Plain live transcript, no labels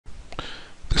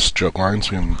stroke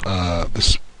lines, and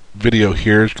this video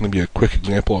here is going to be a quick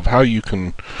example of how you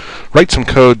can write some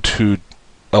code to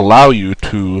allow you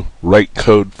to write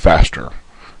code faster.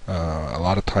 A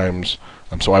lot of times,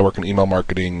 so I work in email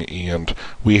marketing, and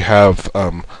we have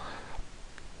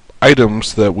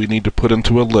items that we need to put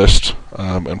into a list,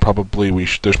 and probably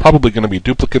there's probably going to be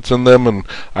duplicates in them, and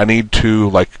I need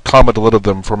to comma delete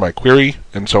them for my query,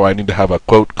 and so I need to have a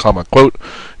quote, comma, quote,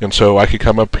 and so I could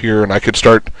come up here and I could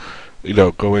start,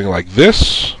 going like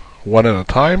this, one at a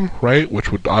time, right?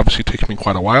 Which would obviously take me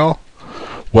quite a while.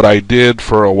 What I did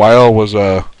for a while was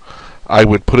I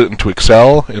would put it into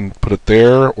Excel and put it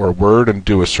there, or Word, and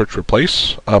do a search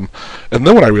replace. And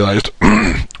then what I realized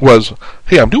was,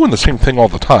 hey, I'm doing the same thing all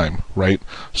the time, right?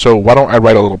 So why don't I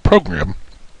write a little program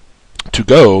to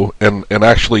go and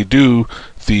actually do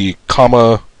the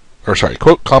quote,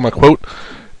 comma, quote,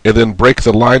 and then break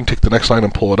the line, take the next line,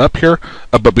 and pull it up here.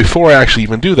 But before I actually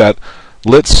even do that,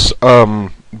 let's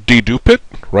dedupe it,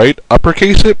 right?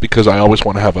 Uppercase it, because I always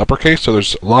want to have uppercase. So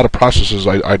there's a lot of processes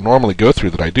I normally go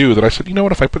through that I do that I said, you know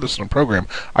what, if I put this in a program,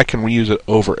 I can reuse it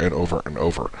over and over and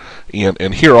over.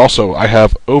 And here also I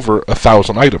have over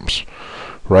 1,000 items,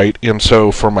 right? And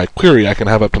so for my query, I can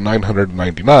have up to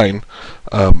 999,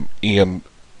 and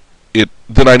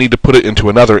then I need to put it into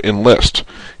another in list.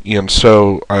 And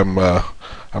so I'm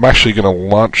actually going to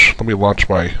launch. Let me launch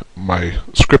my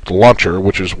script launcher,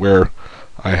 which is where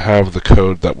I have the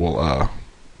code that will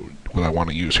what I want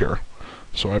to use here.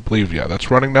 So I believe, yeah,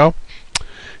 that's running now.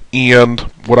 And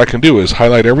what I can do is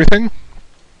highlight everything,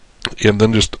 and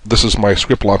then this is my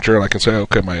script launcher, and I can say,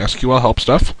 okay, my SQL help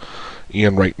stuff.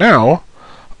 And right now,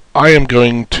 I am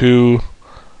going to,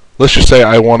 let's just say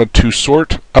I wanted to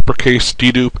sort, uppercase,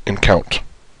 dedupe, and count,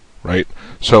 right?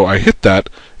 So I hit that,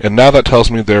 and now that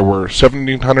tells me there were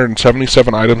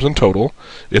 1,777 items in total.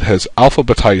 It has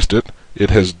alphabetized it. It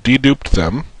has deduped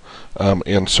them,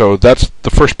 and so that's the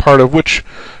first part of which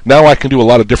now I can do a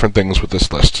lot of different things with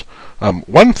this list.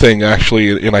 One thing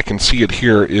actually, and I can see it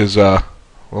here, is well,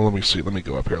 let me see. Let me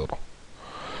go up here a little.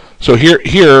 So here,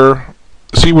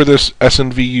 see where this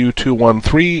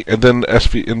SNVU213 and then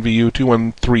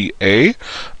SNVU213A.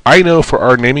 I know for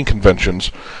our naming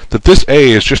conventions that this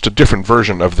A is just a different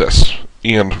version of this.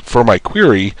 And for my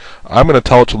query, I'm going to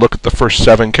tell it to look at the first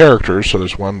 7 characters. So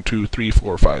there's 1, 2, 3,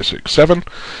 4, 5, 6, 7,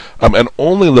 and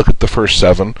only look at the first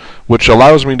 7, which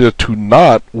allows me to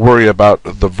not worry about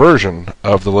the version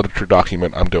of the literature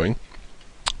document I'm doing.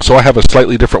 So I have a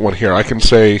slightly different one here. I can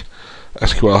say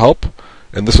SQL help,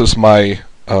 and this is my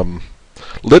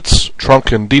let's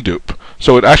trunc and dedupe.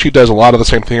 So it actually does a lot of the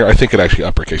same thing here. I think it actually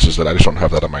uppercases it. I just don't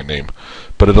have that in my name.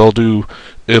 But it'll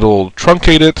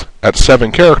truncate it at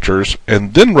 7 characters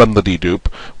and then run the dedupe,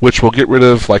 which will get rid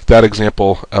of that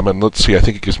example. And let's see, I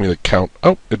think it gives me the count.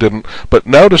 Oh, it didn't. But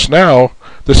notice now,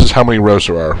 this is how many rows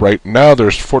there are. Right now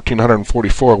there's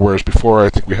 1,444, whereas before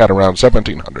I think we had around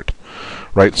 1,700.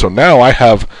 Right. So now I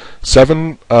have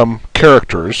 7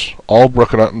 characters all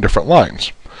broken out in different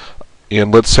lines.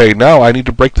 And let's say now I need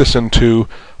to break it into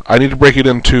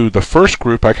the first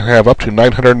group. I can have up to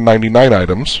 999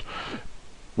 items,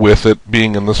 with it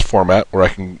being in this format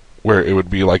where it would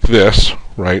be like this,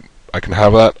 right? I can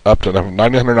have that up to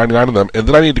 999 of them, and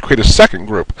then I need to create a second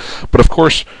group. But of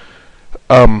course,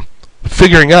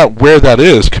 figuring out where that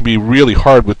is can be really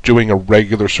hard with doing a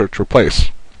regular search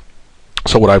replace.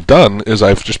 So what I've done is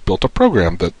I've just built a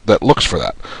program that looks for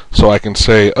that. So I can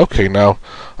say, okay, now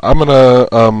I'm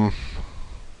gonna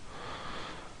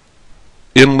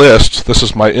enlist. This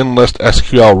is my enlist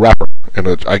SQL wrapper, and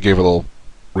I gave a little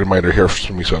reminder here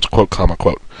for me, so it's quote, comma,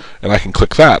 quote, and I can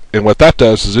click that. And what that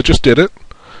does is it just did it.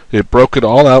 It broke it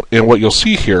all out, and what you'll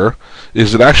see here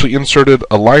is it actually inserted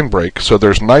a line break. So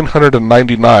there's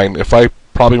 999. If I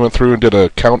probably went through and did a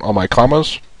count on my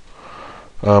commas,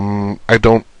 I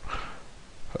don't.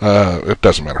 It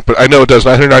doesn't matter, but I know it does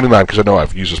 999 because I know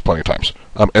I've used this plenty of times.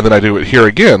 And then I do it here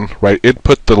again, right? It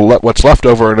put what's left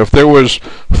over, and if there was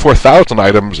 4,000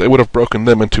 items, it would have broken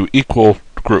them into equal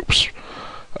groups.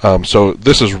 So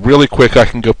this is really quick. I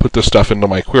can go put this stuff into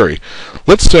my query.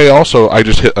 Let's say also I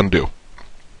just hit undo.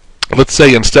 Let's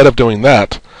say instead of doing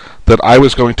that I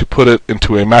was going to put it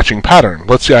into a matching pattern.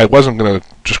 Let's say I wasn't going to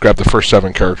just grab the first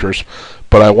 7 characters,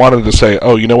 but I wanted to say,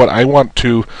 oh, you know what, I want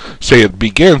to say it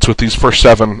begins with these first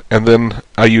 7, and then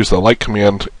I use the like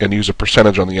command and use a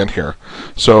percentage on the end here.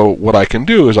 So what I can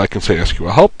do is I can say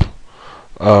SQL help.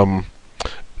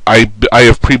 I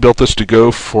have pre-built this to go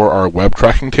for our web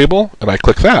tracking table, and I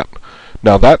click that.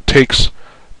 Now that puts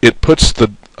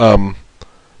the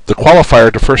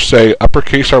qualifier to first say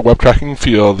uppercase our web tracking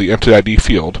field, the entity ID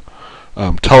field,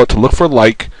 tell it to look for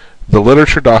like, the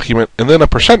literature document, and then a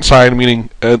percent sign, meaning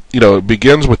it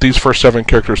begins with these first 7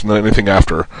 characters and then anything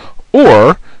after,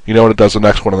 or and it does the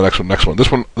next one and the next one, next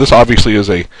one. This obviously is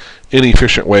a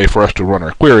inefficient way for us to run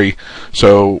our query.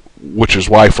 So, which is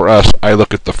why for us, I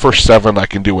look at the first 7. I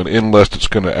can do an in list. It's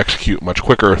going to execute much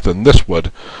quicker than this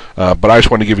would. But I just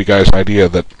want to give you guys an idea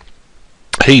that,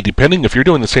 hey, depending if you're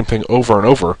doing the same thing over and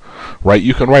over, right,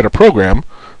 you can write a program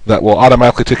that will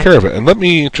automatically take care of it. And let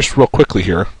me just real quickly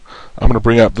here. I'm going to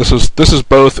bring up, this is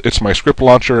both, it's my script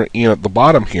launcher, and at the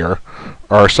bottom here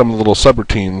are some of the little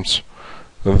subroutines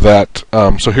that,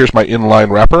 so here's my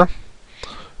inline wrapper,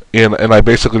 and I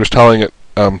basically was telling it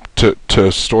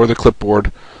to store the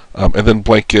clipboard, and then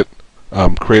blank it,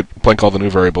 blank all the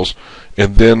new variables,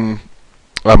 and then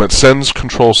it sends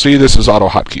Control-C. This is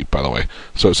AutoHotkey, by the way.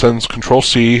 So it sends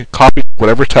Control-C, copy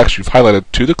whatever text you've highlighted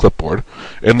to the clipboard,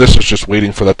 and this is just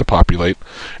waiting for that to populate.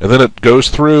 And then it goes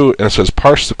through and it says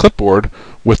parse the clipboard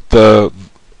with the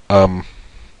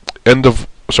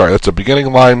that's a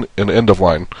beginning line and end of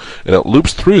line, and it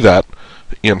loops through that.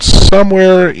 And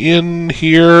somewhere in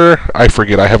here, I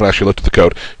forget, I haven't actually looked at the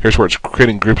code. Here's where it's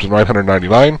creating groups in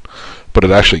 999, but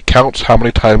it actually counts how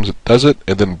many times it does it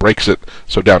and then breaks it.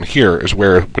 So down here is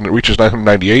where, when it reaches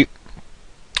 998,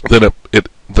 then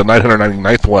the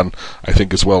 999th one, I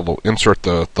think as well, will insert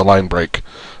the line break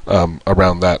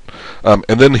around that.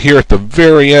 And then here at the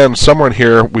very end, somewhere in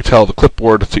here, we tell the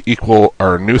clipboard to equal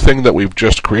our new thing that we've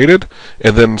just created,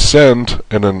 and then send,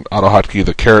 and then AutoHotkey,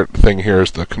 the caret thing here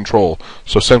is the control.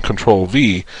 So send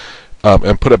Control-V,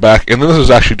 and put it back. And then this is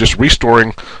actually just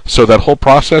restoring, so that whole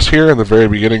process here in the very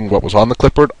beginning, what was on the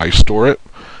clipboard, I store it,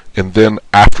 and then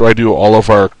after I do all of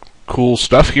our cool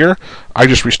stuff here, I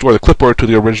just restore the clipboard to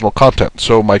the original content.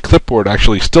 So my clipboard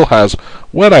actually still has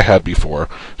what I had before,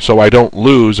 so I don't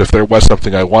lose if there was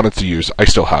something I wanted to use, I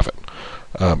still have it.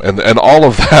 And all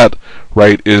of that,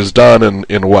 right, is done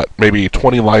in what, maybe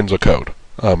 20 lines of code.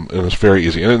 And it's very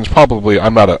easy. And it's probably,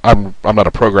 I'm not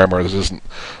a programmer, this isn't,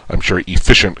 I'm sure,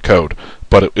 efficient code,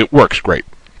 but it works great.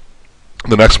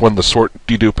 The next one, the sort,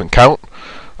 dedupe, and count.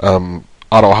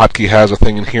 AutoHotkey has a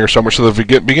thing in here somewhere, so the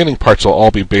beginning parts will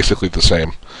all be basically the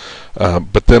same.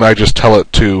 But then I just tell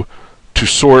it to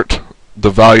sort the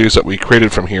values that we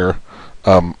created from here.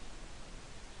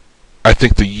 I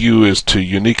think the U is to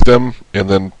unique them, and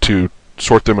then to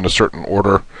sort them in a certain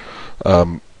order.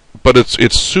 But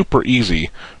it's super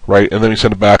easy, right? And then you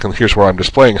send it back, and here's where I'm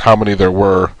displaying how many there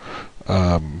were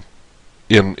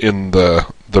in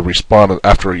the response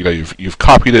after you've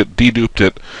copied it, deduped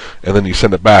it, and then you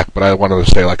send it back. But I wanted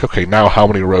to say, like, okay, now how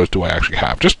many rows do I actually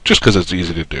have? Just because it's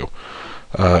easy to do.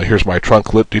 Here's my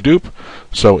trunk lit dedupe.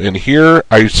 So in here,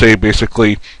 I say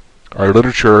basically our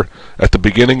literature at the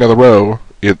beginning of the row.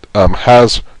 It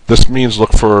has, this means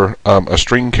look for a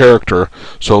string character.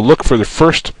 So look for the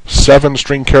first 7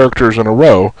 string characters in a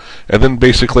row, and then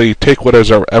basically take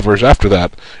whatever's after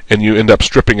that, and you end up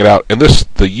stripping it out. And this,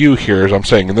 the U here, as I'm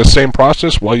saying, in this same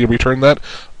process, while you return that,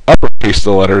 uppercase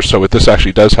the letters, so this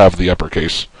actually does have the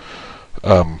uppercase.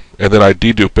 And then I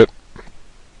dedupe it,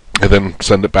 and then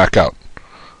send it back out.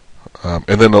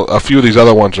 And then a few of these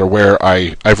other ones are where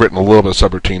I've written a little bit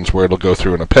of subroutines where it'll go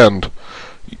through and append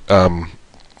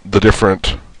the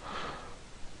different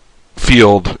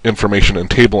field information and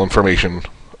table information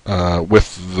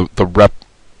with the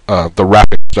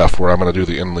wrapping stuff, where I'm going to do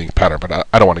the in-link pattern, but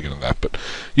I don't want to get into that. But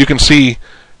you can see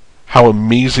how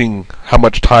amazing, how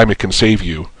much time it can save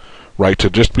you, right, to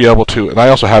just be able to, and I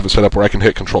also have it set up where I can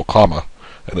hit Control comma,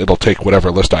 and it'll take whatever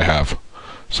list I have.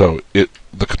 So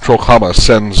the Control comma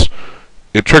sends,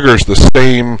 it triggers the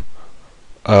same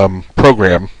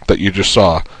program that you just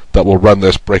saw that will run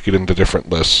this, break it into different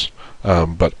lists.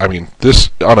 But I mean, this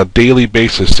on a daily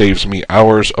basis saves me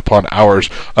hours upon hours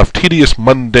of tedious,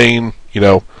 mundane,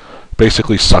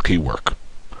 basically sucky work.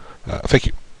 Thank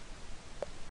you.